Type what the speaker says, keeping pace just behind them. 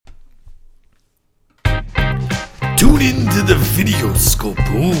Tune in to the Videoscope.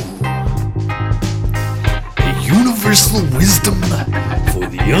 Ooh. A universal wisdom for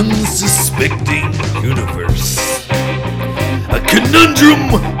the unsuspecting universe. A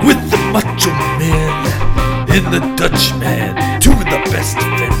conundrum with the Macho Man and the Dutchman. Two of the best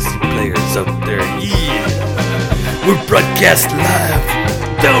fantasy players out there. Yeah. We're broadcast live from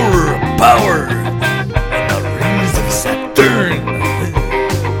the Tower of Power and the Rings of Saturn.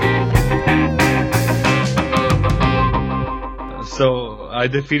 So I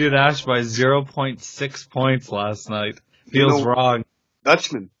defeated Ash by 0.6 points last night. Feels wrong.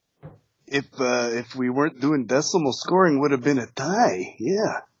 Dutchman, if we weren't doing decimal scoring, would have been a tie.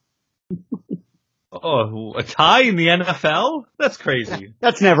 Yeah. Oh, a tie in the NFL? That's crazy.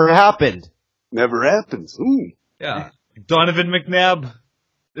 That's never happened. Never happens. Ooh. Yeah. Donovan McNabb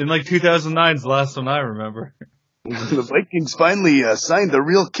in like 2009 is the last one I remember. The Vikings finally signed the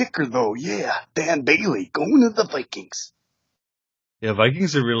real kicker, though. Yeah, Dan Bailey going to the Vikings. Yeah,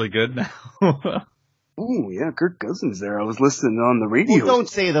 Vikings are really good now. Ooh, yeah, Kirk Cousins there. I was listening on the radio. Well, don't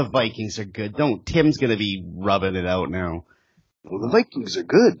say the Vikings are good. Don't. Tim's going to be rubbing it out now. Well, the Vikings are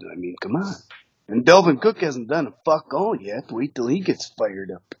good. I mean, come on. And Delvin Cook hasn't done a fuck all yet. Wait till he gets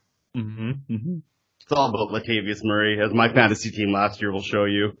fired up. It's all about Latavius Murray, as my fantasy team last year will show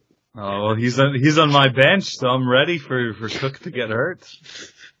you. Oh, well, he's on my bench, so I'm ready for Cook to get hurt.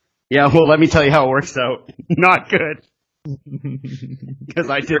 Yeah, well, let me tell you how it works out. Not good. Because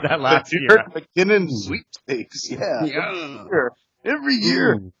I did that last year. Kirk McKinnon sweepstakes, yeah. Every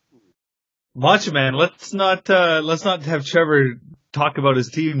year. Macho Man, let's not have Trevor talk about his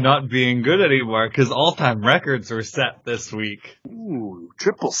team not being good anymore, because all-time records were set this week. Ooh,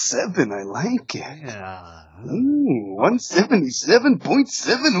 777, I like it. Yeah. Ooh,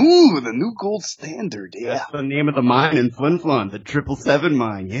 177.7. Ooh, the new gold standard, yeah. That's the name of the mine in Flin Flon, the 777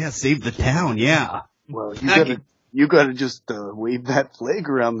 mine. Yeah, save the town, yeah. Well, you gotta just wave that flag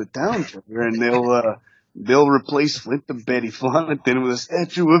around the town, Trevor, and they'll replace Flint and Betty Flanagan with a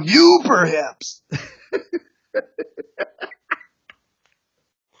statue of you, perhaps.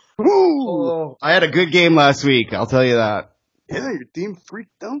 Ooh. Oh, I had a good game last week, I'll tell you that. Yeah, your team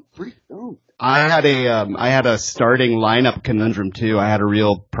freaked out. I had a starting lineup conundrum too. I had a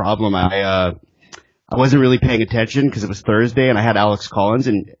real problem. I wasn't really paying attention because it was Thursday and I had Alex Collins,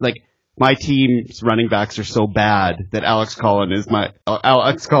 and like my team's running backs are so bad that Alex Collins is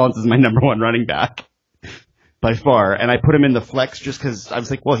my number one running back by far. And I put him in the flex just because I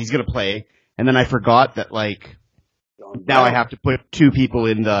was like, well, he's gonna play. And then I forgot that like now I have to put two people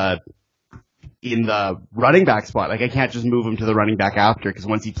in the running back spot. Like I can't just move him to the running back after because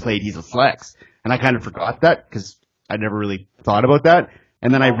once he played, he's a flex. And I kind of forgot that because I never really thought about that.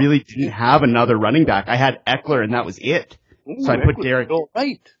 And then I really didn't have another running back. I had Eckler and that was it. Ooh, so I put Derek.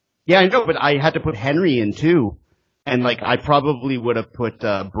 Right. Yeah, I know, but I had to put Henry in too. And like I probably would have put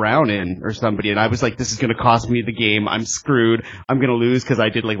Brown in or somebody. And I was like, this is going to cost me the game. I'm screwed. I'm going to lose because I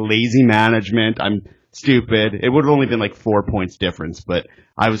did like lazy management. I'm stupid. It would have only been like 4 points difference, but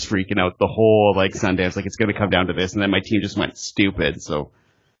I was freaking out the whole like Sunday. I was like, it's going to come down to this. And then my team just went stupid. So.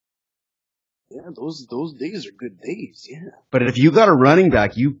 Yeah, those days are good days, yeah. But if you got a running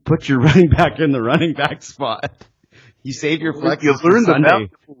back, you put your running back in the running back spot. You save your flex. You learn the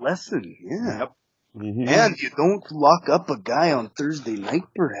valuable lesson, yeah. Yep. Mm-hmm. And you don't lock up a guy on Thursday night,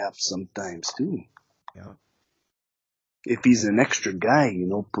 perhaps, sometimes, too. Yeah. If he's an extra guy,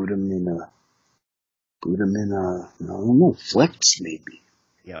 put him in a, I don't know, flex, maybe.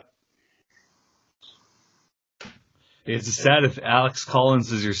 Yep. It's sad if Alex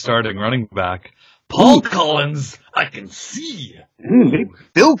Collins is your starting running back. Paul Collins, I can see. Maybe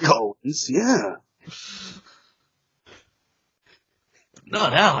Bill Collins, yeah.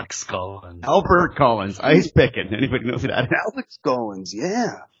 Not Alex Collins. Albert Collins, ice picking. Anybody know who that is? Alex Collins,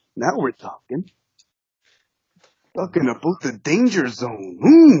 yeah. Now we're talking. Talking about the danger zone.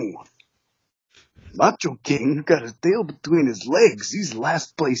 Ooh. Macho King got his tail between his legs. He's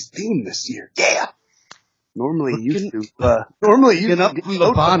last place team this year. Yeah. Normally used to get up from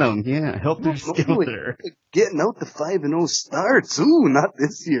the bottom. Yeah, help their skill there. Getting out the 5-0 starts. Ooh, not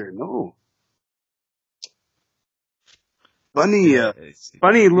this year. No. Funny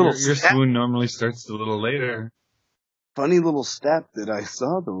little Your swoon normally starts a little later. Funny little stat that I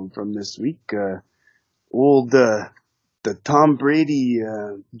saw though from this week. The Tom Brady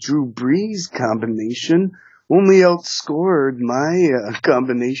Drew Brees combination only outscored my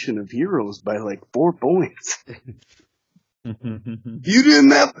combination of heroes by like 4 points. You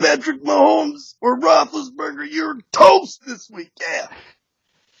didn't have Patrick Mahomes or Roethlisberger, you're toast this week. Yeah.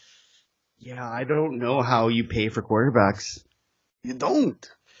 Yeah, I don't know how you pay for quarterbacks. You don't.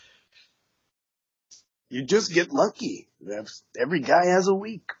 You just get lucky. Every guy has a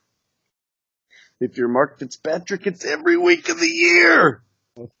week. If you're Mark Fitzpatrick, it's every week of the year.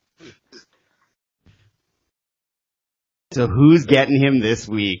 So who's getting him this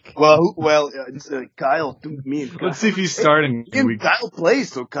week? Well, it's Kyle. Me and Kyle. Let's see if he's starting. Me and Kyle play,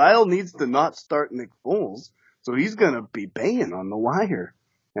 so Kyle needs to not start Nick Foles. So he's gonna be paying on the wire,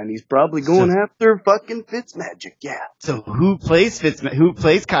 and he's probably going after fucking Fitzmagic. Yeah. So who plays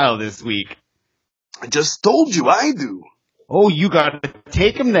Kyle this week? I just told you I do. Oh, you got to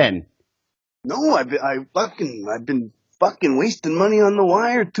take him then. No, I've been fucking wasting money on the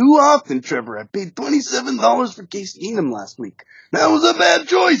wire too often, Trevor. I paid $27 for Case Keenum last week. That was a bad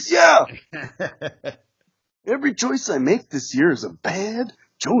choice, yeah. Every choice I make this year is a bad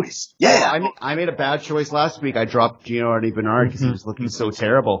choice. Yeah. I made a bad choice last week. I dropped Gino Bernard because he was looking so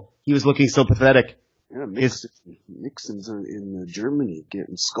terrible. He was looking so pathetic. Yeah, Nixon's in Germany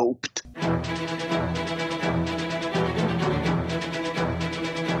getting scoped.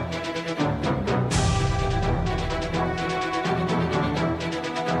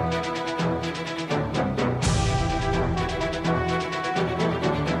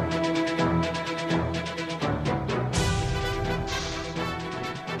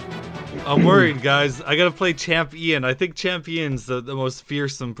 I'm worried, guys. I gotta play Champ Ian. I think Champ Ian's the most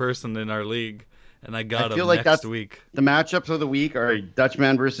fearsome person in our league, and I got him next week. The matchups of the week are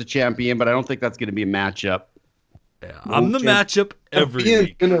Dutchman versus Champion, but I don't think that's going to be a matchup. Yeah, I'm the matchup every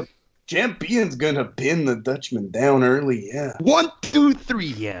week. Champion's gonna pin the Dutchman down early, yeah. 1, 2, 3,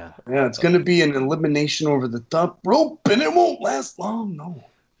 yeah. Yeah, it's gonna be an elimination over the top rope, and it won't last long, no.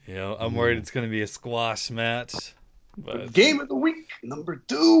 Yeah, I'm worried it's gonna be a squash match. But... Game of the week, number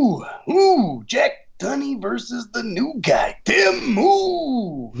 2. Ooh, Jack Tunney versus the new guy, Tim.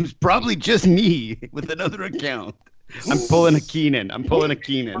 Ooh. Who's probably just me with another account. I'm pulling a Keenan.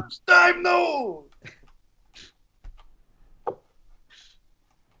 First time, no.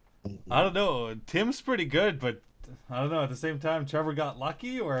 I don't know. Tim's pretty good, but I don't know. At the same time, Trevor got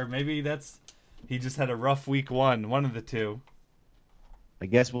lucky, or maybe he just had a rough week one of the two. I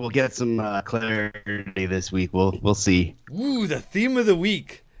guess we'll get some clarity this week. We'll see. Ooh, the theme of the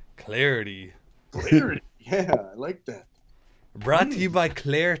week, clarity. Clarity, yeah, I like that. Brought to you by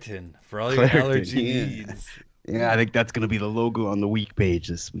Claritin for all your allergy needs. Yeah, I think that's going to be the logo on the week page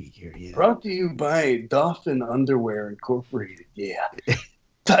this week here. Yeah. Brought to you by Dolphin Underwear Incorporated, yeah.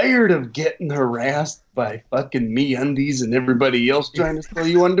 Tired of getting harassed by fucking MeUndies and everybody else trying to sell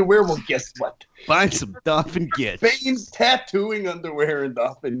you underwear? Well, guess what? Find some Dolphin Gets. Bane's tattooing underwear in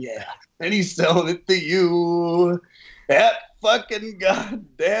Dolphin, yeah. And he's selling it to you at fucking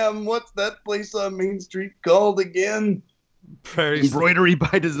goddamn, what's that place on Main Street called again? Embroidery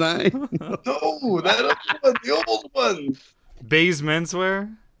by Design? No, that other one, the old one. Bay's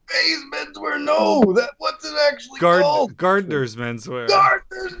Menswear? Bay's Menswear, no. What's it actually called? Gardner's Menswear.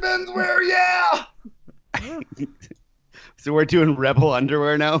 Gardner's Menswear, yeah. So we're doing Rebel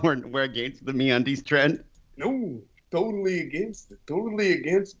underwear now? We're against the MeUndies trend? No, totally against it. Totally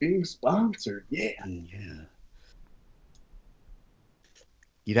against being sponsored, yeah. Yeah.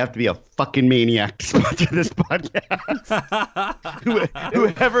 You'd have to be a fucking maniac to sponsor this podcast.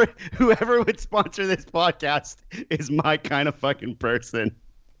 whoever would sponsor this podcast is my kind of fucking person.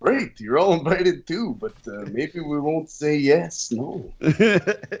 Great, you're all invited too, but maybe we won't say yes, no.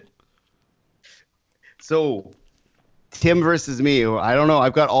 So, Tim versus me. I don't know.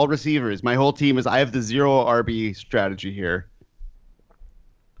 I've got all receivers. My whole team I have the 0 RB strategy here.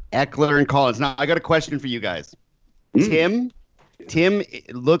 Eckler and Collins. Now, I got a question for you guys. Tim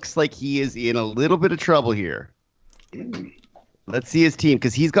it looks like he is in a little bit of trouble here. Let's see his team,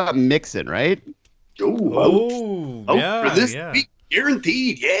 because he's got Mixon, right? Yeah, for this week.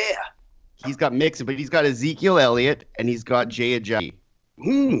 Guaranteed, yeah. He's got Mixon, but he's got Ezekiel Elliott, and he's got Jay Ajayi.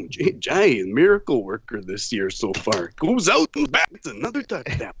 Jay Ajayi, miracle worker this year so far. Goes out and back. It's another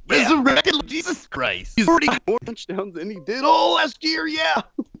touchdown. Resurrected, Jesus Christ. He's already got more touchdowns than he did all last year, yeah.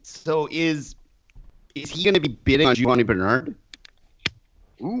 So is he going to be bidding on Giovanni Bernard?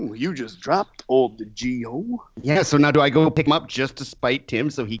 Ooh, you just dropped old G.O. Yeah, so now do I go pick him up just to spite Tim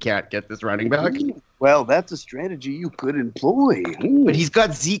so he can't get this running back? Well, that's a strategy you could employ. But he's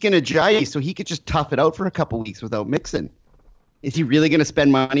got Zeke and Ajayi, so he could just tough it out for a couple weeks without Mixon. Is he really going to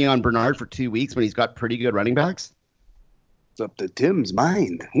spend money on Bernard for 2 weeks when he's got pretty good running backs? It's up to Tim's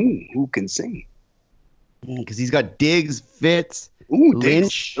mind. Who can say? Because he's got Diggs, Fitz,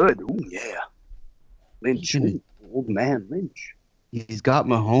 Lynch. Good. Ooh, yeah. Lynch. Old man Lynch. He's got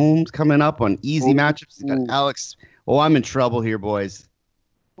Mahomes coming up on easy matchups. He's got Alex. Oh, I'm in trouble here, boys.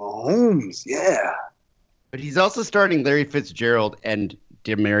 Mahomes, yeah. But he's also starting Larry Fitzgerald, and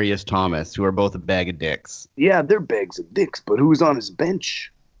Demarius Thomas, who are both a bag of dicks. Yeah, they're bags of dicks, but who's on his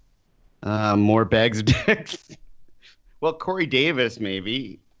bench? More bags of dicks. Well, Corey Davis,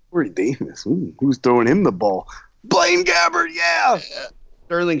 maybe. Corey Davis. Ooh, who's throwing him the ball? Blaine Gabbert, yeah.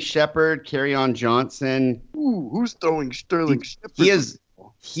 Sterling Shepard, Kerryon Johnson. Ooh, who's throwing Sterling Shepard?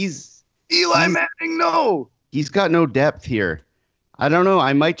 He's Eli Manning, no. He's got no depth here. I don't know.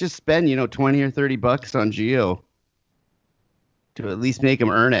 I might just spend, $20 or $30 on Gio to at least make him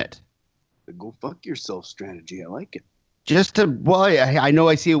earn it. The go fuck yourself strategy. I like it. Just to, well, I know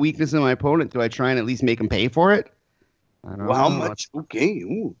I see a weakness in my opponent. Do I try and at least make him pay for it? I don't Well, how know. much? Okay.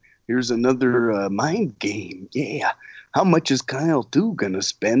 Ooh, here's another mind game. Yeah. How much is Kyle too gonna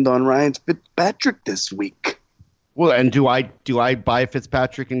spend on Ryan Fitzpatrick this week? Well, and do I buy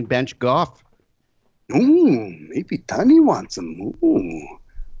Fitzpatrick and bench Goff? Ooh, maybe Tony wants him. Ooh.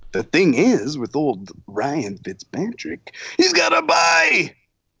 The thing is, with old Ryan Fitzpatrick, he's got to buy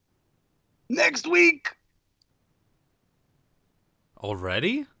next week.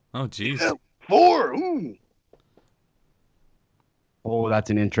 Already? Oh, jeez. Yeah, 4. Ooh. Oh, that's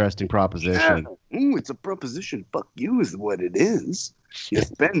an interesting Yeah. proposition. Ooh, it's a proposition. Fuck you is what it is. You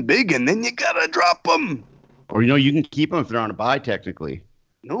spend big and then you got to drop them. Or, you can keep them if they're on a bye, technically.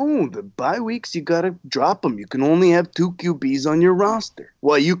 No, the bye weeks, you got to drop them. You can only have 2 QBs on your roster.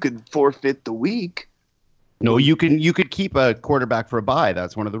 Well, you could forfeit the week. No, you could keep a quarterback for a bye.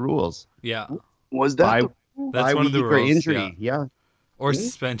 That's one of the rules. Yeah. Was that Bye- the rule? That's Bye one of the week or rules, injury. Yeah. Or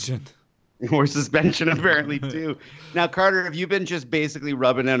suspension. Or suspension, apparently, too. Now, Carter, have you been just basically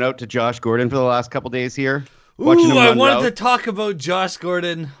rubbing it out to Josh Gordon for the last couple days here? Watching him Ooh, I run wanted route? to talk about Josh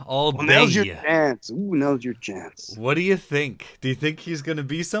Gordon all Well, now's your day. chance. Ooh, now's your chance. What do you think? Do you think he's going to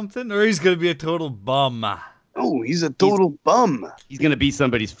be something or he's going to be a total bum? Oh, he's a total bum. He's going to be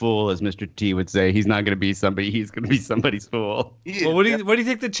somebody's fool, as Mr. T would say. He's not going to be somebody. He's going to be somebody's fool. He Well, is what do you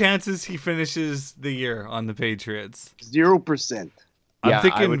think the chances he finishes the year on the Patriots? 0%. I'm Yeah, I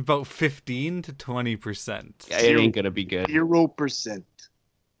thinking would- about 15 to 20%. It ain't going to be good. 0%.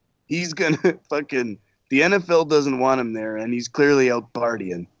 He's gonna fucking. The NFL doesn't want him there, and he's clearly out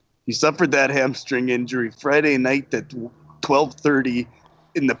partying. He suffered that hamstring injury Friday night at 12:30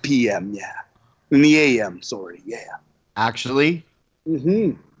 in the PM. Yeah, in the AM. Sorry. Yeah. Actually,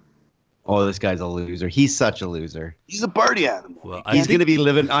 Mm-hmm. oh, this guy's a loser. He's such a loser. He's a party animal. Well, He's going to be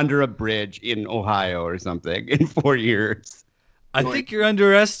living under a bridge in Ohio or something in 4 years. I think you're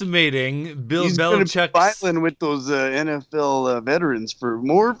underestimating Bill He's gonna be Belichick's. filing with those NFL veterans for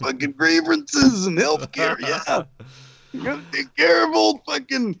more fucking grievances and healthcare. Yeah, you gotta take care of old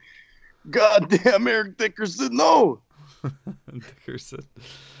fucking goddamn Eric Dickerson. No. Dickerson.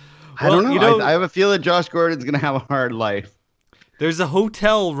 I don't know. Well, I have a feeling Josh Gordon's going to have a hard life. There's a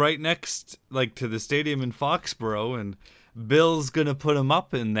hotel right next, to the stadium in Foxborough, and Bill's gonna put him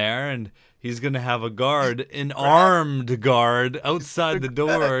up in there, and he's gonna have a guard, an armed guard, outside the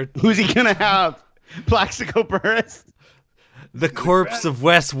door. Who's he going to have? Plaxico Burress? The corpse of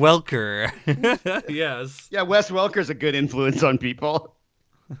Wes Welker. Yes. Yeah, Wes Welker's a good influence on people.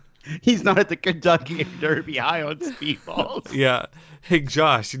 He's not at the Kentucky Derby high on speedballs. Yeah. Hey,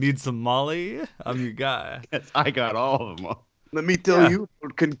 Josh, you need some Molly? I'm your guy. Yes, I got all of them. Let me tell Yeah. you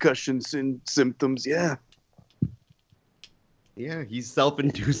about concussion symptoms. Yeah. Yeah, he's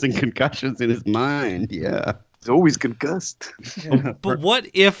self-inducing concussions in his mind. Yeah. He's always concussed. But what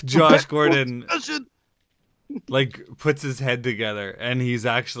if Josh Gordon Concussion. puts his head together and he's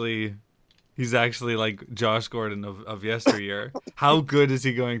actually like Josh Gordon of yesteryear? How good is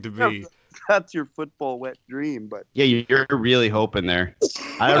he going to be? That's your football wet dream, but Yeah, you're really hoping there.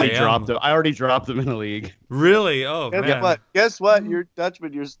 I already I am. dropped him. I already dropped him in the league. Really? Oh guess man. what? Guess what? You're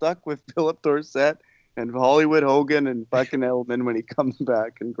Dutchman. You're stuck with Philip Dorsett and Hollywood Hogan and fucking Edelman when he comes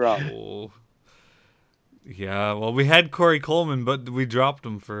back and Gronk. Oh. Yeah, well, we had Corey Coleman, but we dropped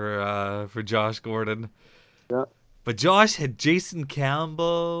him for Josh Gordon. Yeah. But Josh had Jason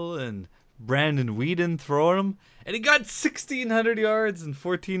Campbell and Brandon Whedon throwing him, and he got 1,600 yards in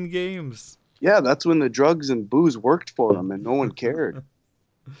 14 games. Yeah, that's when the drugs and booze worked for him and no one cared.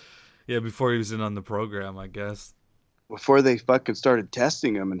 Yeah, before he was in on the program, I guess. Before they fucking started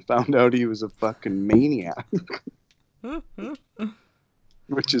testing him and found out he was a fucking maniac.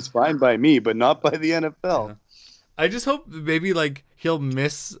 Which is fine by me, but not by the NFL. I just hope maybe he'll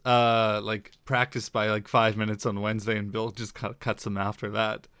miss practice by 5 minutes on Wednesday, and Bill just cuts him after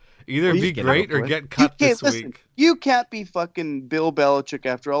that. Either Please be get great out or of get cut this listen, week. You can't be fucking Bill Belichick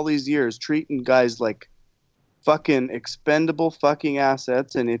after all these years treating guys like fucking expendable fucking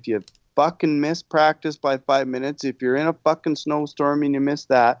assets. And if you fucking miss practice by 5 minutes, if you're in a fucking snowstorm and you miss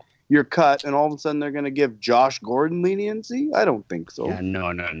that, you're cut, and all of a sudden they're going to give Josh Gordon leniency? I don't think so. Yeah,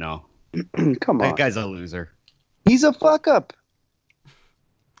 no. Come That on. guy's a loser. He's a fuck up.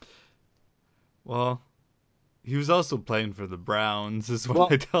 Well, he was also playing for the Browns, is what Well,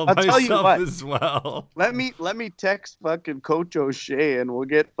 I tell I'll tell you myself what. as well. Let me text fucking Coach O'Shea, and we'll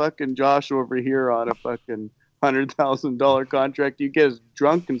get fucking Josh over here on a fucking $100,000 contract. You get as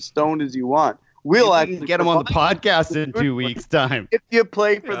drunk and stoned as you want. We'll You actually can get him on the provide podcast in 2 weeks' time. if you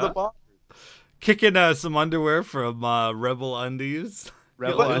play for Yeah. the Bombers. Kicking some underwear from Rebel Undies.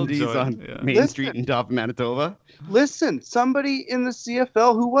 Rebel He'll Undies join, on yeah. Main Listen. Street in top of Manitoba. Listen, somebody in the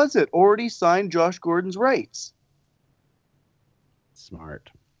CFL, who was it, already signed Josh Gordon's rights. Smart.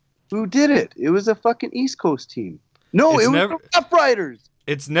 Who did it? It was a fucking East Coast team. No, It's it was never- the Rough Riders.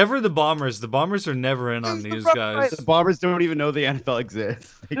 It's never the Bombers. The Bombers are never in on It's the these Rough guys. Riders. The Bombers don't even know the NFL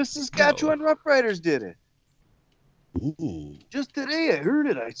exists. The Saskatchewan Rough Riders did it. Ooh. Just today, I heard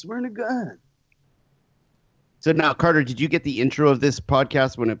it. I swear to God. So now, Carter, did you get the intro of this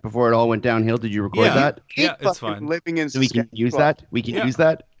podcast before it all went downhill? Did you record Yeah. that? Yeah, Hate it's fucking fine. Living in So we can use Saskatchewan. that? We can Yeah. use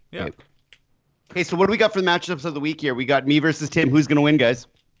that? Yeah. Okay, so what do we got for the matchups of the week here? We got me versus Tim. Who's going to win, guys?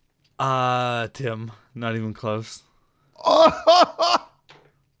 Tim. Not even close. Oh!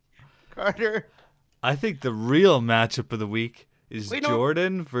 Carter. I think the real matchup of the week is Wait, no.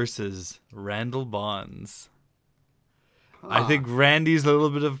 Jordan versus Randall Bonds. I Huh. think Randy's a little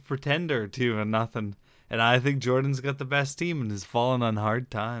bit of a pretender, too, and nothing. And I think Jordan's got the best team and has fallen on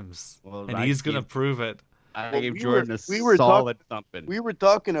hard times. Well, And I he's going to gave- prove it. I Well, gave we Jordan were- a we were solid thumping. We were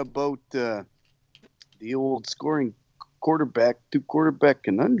talking about the old scoring two-quarterback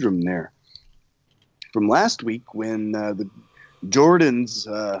conundrum there from last week when the Jordan's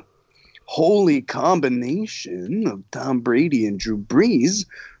holy combination of Tom Brady and Drew Brees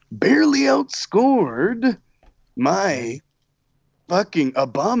barely outscored my fucking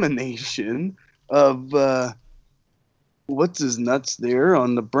abomination of what's his nuts there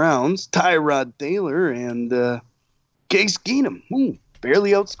on the Browns, Tyrod Taylor and Case Keenum. Ooh,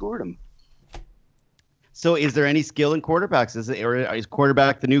 barely outscored him. So is there any skill in quarterbacks? Is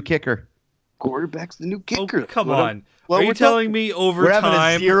quarterback the new kicker? Quarterback's the new Oh, kicker. come What on. what Are you we're telling me over We're having a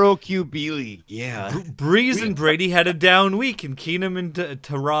time, zero QB league. Yeah. Breeze and Brady had a down week, and Keenum and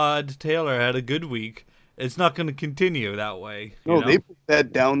Tyrod Taylor had a good week? It's not going to continue that way. you No, know? they've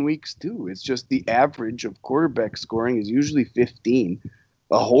had down weeks too. It's just the average of quarterback scoring is usually 15.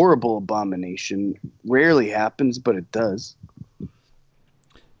 A horrible abomination. Rarely happens, but it does.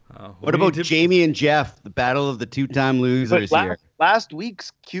 What about Jamie and Jeff, the battle of the two-time losers But here? last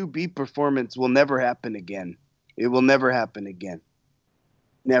week's QB performance will never happen again. It will never happen again.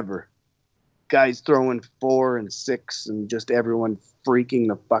 Never. Guys throwing 4 and 6 and just everyone freaking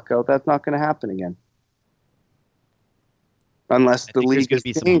the fuck out. That's not going to happen again. Unless I the think there's league going is to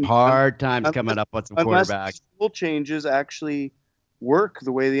be some changed. hard times unless- coming up on some Unless quarterbacks. rule changes actually work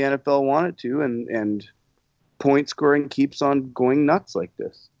the way the NFL want it to, and point scoring keeps on going nuts like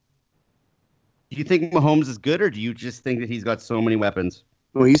this. Do you think Mahomes is good, or do you just think that he's got so many weapons?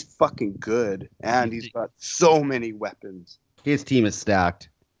 Well, he's fucking good, and he's got so many weapons. His team is stacked.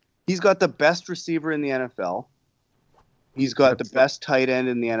 He's got the best receiver in the NFL. He's got the best tight end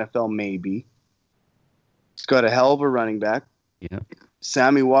in the NFL, maybe. He's got a hell of a running back. Yeah.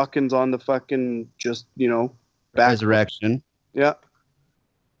 Sammy Watkins on the fucking back. Resurrection. Yeah.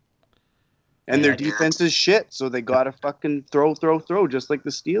 And their Yeah. defense is shit, so they gotta fucking throw, just like the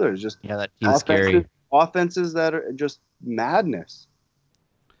Steelers. Just Yeah, that team's scary. offenses that are just madness.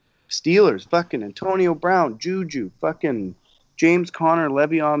 Steelers, fucking Antonio Brown, Juju, fucking James Conner,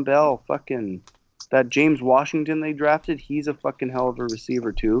 Le'Veon Bell, fucking that James Washington they drafted. He's a fucking hell of a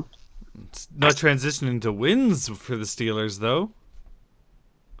receiver too. It's not transitioning to wins for the Steelers, though.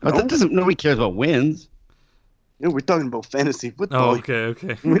 But that doesn't. Nobody cares about wins. You know, we're talking about fantasy football. Oh, okay.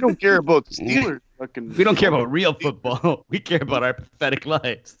 We don't care about the Steelers. Fucking. We don't care about real football. We care about our pathetic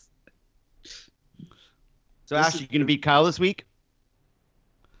lives. So, This Ash, is- you gonna beat Kyle this week?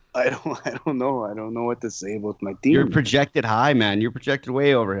 I don't know. I don't know what to say about my team. You're projected high, man. You're projected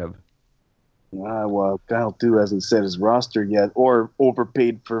way over him. Well, Kyle too hasn't set his roster yet, or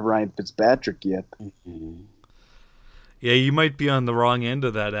overpaid for Ryan Fitzpatrick yet. Yeah, you might be on the wrong end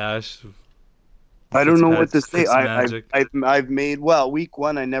of that, Ash. I don't know what to say. Fitzmagic. I've made week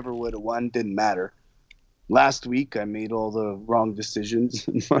 1 I never would have won. Didn't matter. Last week I made all the wrong decisions.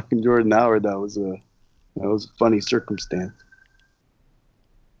 Fucking Jordan Howard. That was a funny circumstance.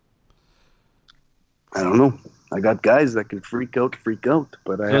 I don't know. I got guys that can freak out,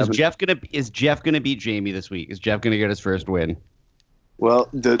 but I So haven't. is Jeff gonna beat Jamie this week? Is Jeff gonna get his first win? Well,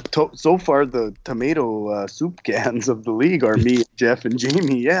 so far the tomato soup cans of the league are me, Jeff, and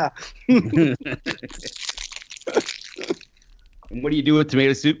Jamie. Yeah. And what do you do with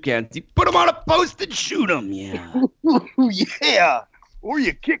tomato soup cans? You put them on a post and shoot them. Yeah. Yeah. Or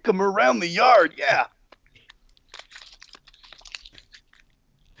you kick them around the yard. Yeah.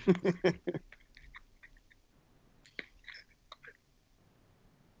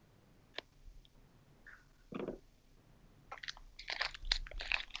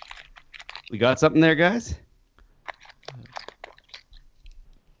 We got something there, guys?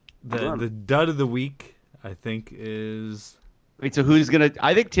 The dud of the week, I think, is Wait, so who's going to...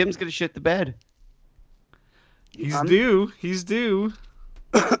 I think Tim's going to shit the bed. he's due. He's due.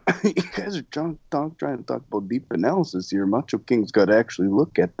 You guys are trying to talk about deep analysis here. Macho King's got to actually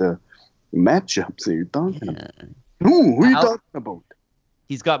look at the matchups that you're talking about. Who are you talking about?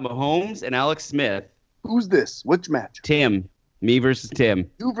 He's got Mahomes and Alex Smith. Who's this? Which match? Tim. Me versus Tim.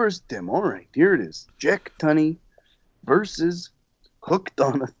 You versus Tim. All right, here it is. Jack Tunney versus Hooked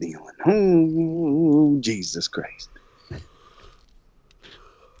on a Thielen. Oh, Jesus Christ.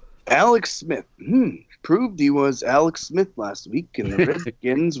 Alex Smith. Proved he was Alex Smith last week, and the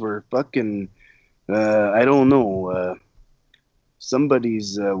Redskins were fucking, I don't know,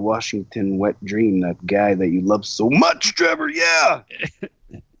 somebody's Washington wet dream, that guy that you love so much, Trevor. Yeah.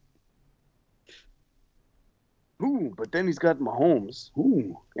 Ooh, but then he's got Mahomes.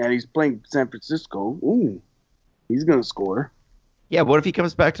 Ooh, and he's playing San Francisco. Ooh, he's going to score. Yeah, what if he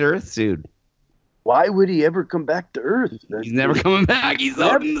comes back to Earth soon? Why would he ever come back to Earth? He's never coming back. He's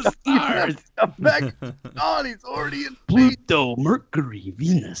out in the stars. Come back on. He's already in Pluto, Mercury,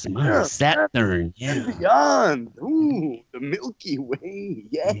 Venus, Mars, Saturn. and Yeah. beyond. Ooh, the Milky Way.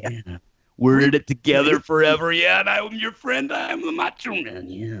 Yeah. Yeah. We're in it together forever. Yeah, and I'm your friend. I'm the Macho Man.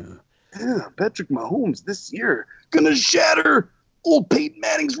 Yeah. Yeah, Patrick Mahomes this year gonna shatter old Peyton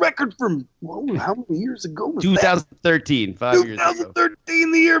Manning's record from how many years ago was 2013, 5 years ago.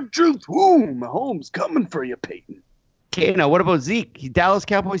 2013, the year of truth. Ooh, Mahomes coming for you, Peyton. Okay, now what about Zeke? Dallas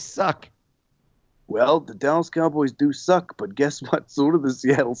Cowboys suck. Well, the Dallas Cowboys do suck, but guess what? So do the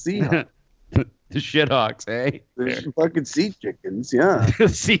Seattle Seahawks. The Shithawks, eh? They're fucking sea chickens, yeah.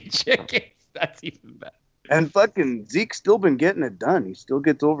 Sea chickens. That's even better. And fucking Zeke's still been getting it done. He still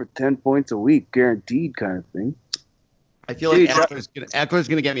gets over 10 points a week, guaranteed kind of thing. I feel like Eckler's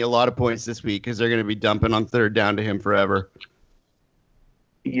gonna get me a lot of points this week because they're gonna be dumping on third down to him forever.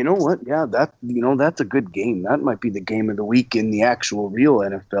 You know what? Yeah, that's a good game. That might be the game of the week in the actual real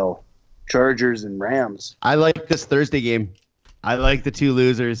NFL. Chargers and Rams. I like this Thursday game. I like the two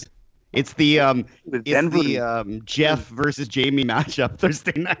losers. It's the Jeff versus Jamie matchup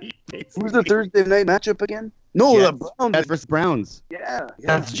Thursday night. Who's the Thursday night matchup again? No, Jets, the Browns. Jets versus Browns. Yeah.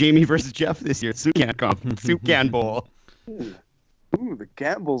 That's Jamie versus Jeff this year. Soup can bowl. Ooh, the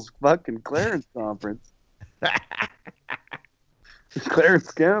Campbell's fucking Clarence conference.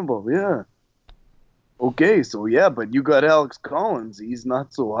 Clarence Campbell, yeah. Okay, so yeah, but you got Alex Collins. He's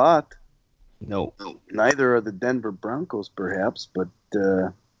not so hot. No. Neither are the Denver Broncos, perhaps, but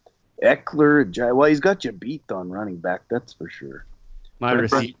Eckler, well, he's got you beat on running back, that's for sure. My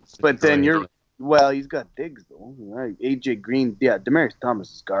receipt. But then he's got Diggs, though. Right? AJ Green, yeah, Demaryius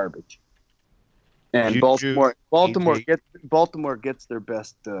Thomas is garbage. And Baltimore gets their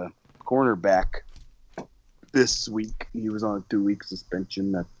best cornerback this week. He was on a 2-week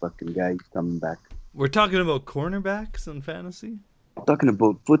suspension. That fucking guy, he's coming back. We're talking about cornerbacks in fantasy? Talking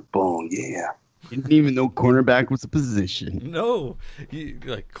about football, yeah. Didn't even know cornerback was a position. No. You,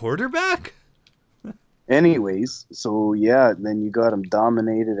 like quarterback? Anyways, so yeah, then you got him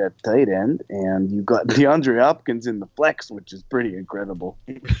dominated at tight end, and you got DeAndre Hopkins in the flex, which is pretty incredible.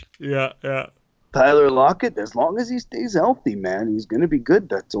 Yeah. Tyler Lockett, as long as he stays healthy, man, he's going to be good.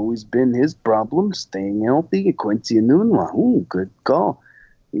 That's always been his problem, staying healthy. Quincy Enunwa, ooh, good call.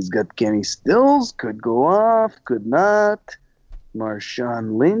 He's got Kenny Stills, could go off, could not.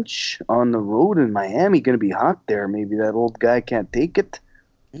 Marshawn Lynch on the road in Miami, going to be hot there. Maybe that old guy can't take it.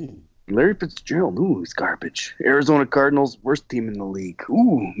 Larry Fitzgerald, ooh, he's garbage. Arizona Cardinals, worst team in the league.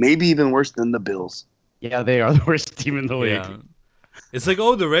 Ooh, maybe even worse than the Bills. Yeah, they are the worst team in the league. Yeah. It's like,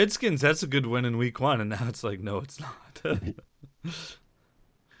 oh, the Redskins, that's a good win in week 1, and now it's like, no, it's not.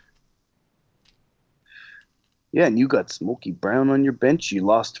 Yeah, and you got Smokey Brown on your bench. You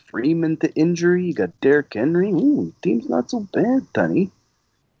lost Freeman to injury. You got Derrick Henry. Ooh, team's not so bad, Tunny.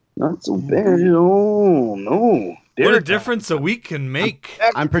 Not so bad. Oh, no. What a difference a week can make.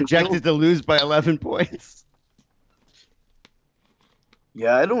 I'm projected to lose by 11 points.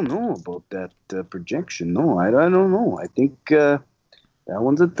 Yeah, I don't know about that projection. No, I don't know. I think that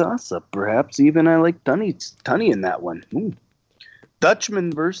one's a toss-up. Perhaps even I like Tunny in that one. Ooh.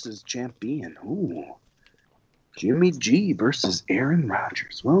 Dutchman versus champion. Ooh. Jimmy G versus Aaron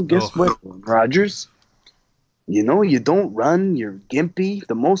Rodgers. Well, guess what, Rodgers? You know, you don't run, you're gimpy.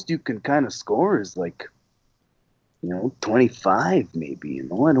 The most you can kind of score is like, 25 maybe.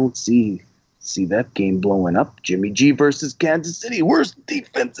 I don't see that game blowing up. Jimmy G versus Kansas City. Worst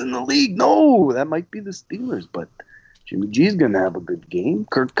defense in the league. No, that might be the Steelers, but Jimmy G's going to have a good game.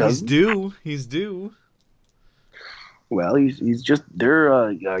 Kirk Cousins. He's due. Well, he's just, they're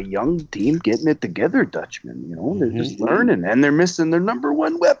a young team getting it together, Dutchman. They're just learning, and they're missing their number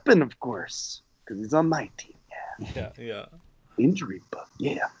one weapon, of course, because he's on my team. Yeah. Injury bug.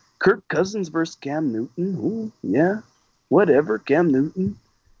 Yeah. Kirk Cousins versus Cam Newton. Ooh, yeah. Whatever. Cam Newton.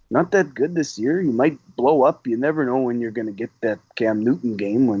 Not that good this year. You might blow up. You never know when you're going to get that Cam Newton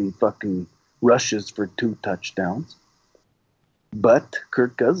game when he fucking rushes for 2 touchdowns. But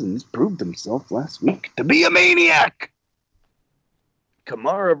Kirk Cousins proved himself last week to be a maniac.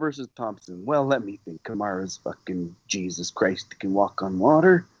 Kamara versus Thompson. Well, let me think. Kamara's fucking Jesus Christ. He can walk on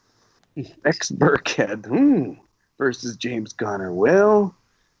water. Ex-Burkhead versus James Conner. Well,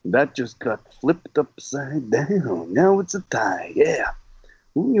 that just got flipped upside down. Now it's a tie. Yeah.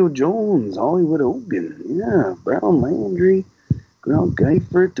 Julio Jones, Hollywood Hogan. Yeah. Brown Landry, Gronk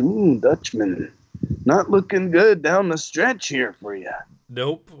Eifert. Dutchman. Not looking good down the stretch here for you.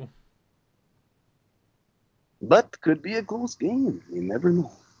 Nope. But could be a close game. You never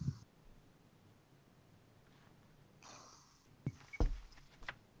know.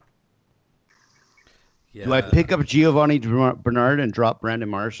 Yeah. Do I pick up Giovanni Bernard and drop Brandon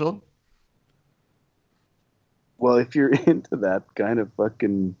Marshall? Well, if you're into that kind of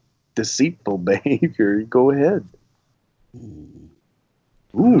fucking deceitful behavior, go ahead. I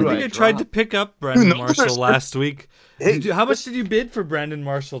think I tried to pick up Brandon Marshall last week. Hey, How much did you bid for Brandon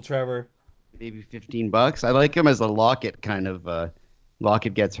Marshall, Trevor? Maybe $15. I like him as a Lockett kind of.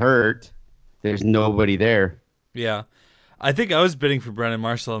 Lockett gets hurt. There's nobody there. Yeah. I think I was bidding for Brandon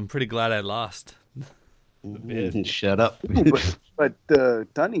Marshall. I'm pretty glad I lost. Shut up. but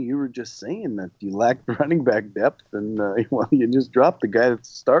Tony, you were just saying that you lacked running back depth, and you just dropped the guy that's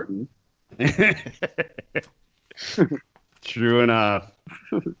starting. True enough.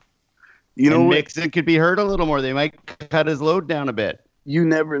 Mixon could be hurt a little more. They might cut his load down a bit. You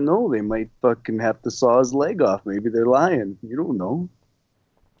never know. They might fucking have to saw his leg off. Maybe they're lying. You don't know.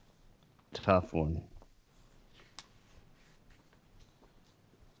 Tough one.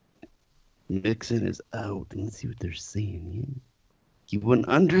 Mixon is out. Let's see what they're saying. He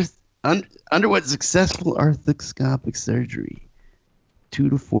underwent successful arthroscopic surgery. 2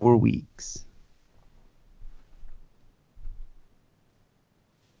 to 4 weeks.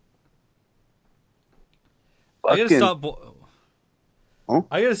 I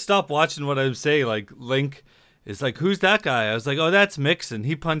gotta stop watching what I'm saying. Like, Link is like, who's that guy? I was like, oh, that's Mixon.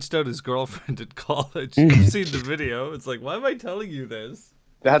 He punched out his girlfriend at college. You've seen the video. It's like, why am I telling you this?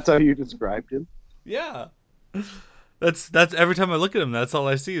 That's how you described him? Yeah. That's every time I look at him, that's all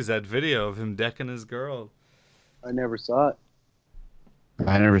I see is that video of him decking his girl. I never saw it.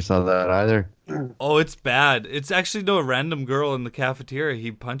 I never saw that either. Oh, it's bad. It's actually a random girl in the cafeteria.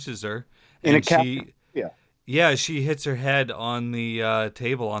 He punches her. In a cafeteria? Yeah. Yeah, she hits her head on the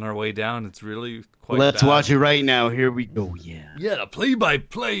table on her way down. It's really quite Let's bad. watch it right now. Here we go. Yeah. Yeah, the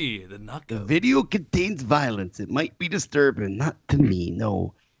play-by-play, the knockout. The video contains violence. It might be disturbing. Not to me,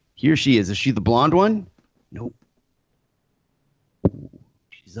 no. Here she is. Is she the blonde one? Nope. Ooh,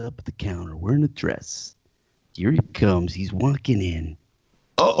 she's up at the counter wearing a dress. Here he comes. He's walking in.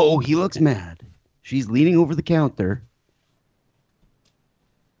 Uh-oh, he looks mad. She's leaning over the counter.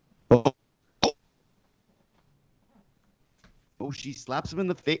 Oh, she slaps him in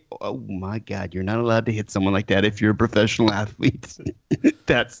the face. Oh, my God. You're not allowed to hit someone like that if you're a professional athlete.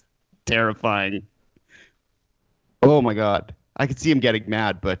 That's terrifying. Oh, my God. I could see him getting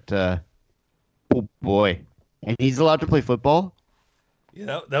mad, but, oh, boy. And he's allowed to play football?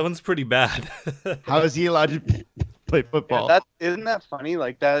 Yeah, that one's pretty bad. How is he allowed to play football? Yeah, isn't that funny?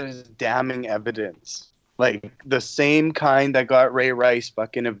 Like, that is damning evidence. Like, the same kind that got Ray Rice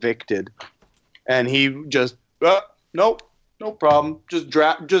fucking evicted. And he just, nope. No problem. Just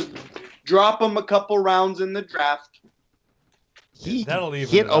drop him a couple rounds in the draft. He That'll even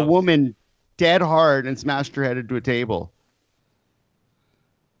hit it a up. woman dead hard and smashed her head into a table.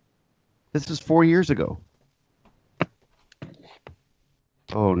 This was 4 years ago.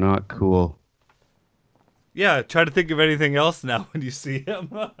 Oh, not cool. Yeah, try to think of anything else now when you see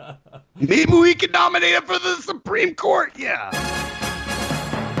him. Maybe we can nominate him for the Supreme Court. Yeah.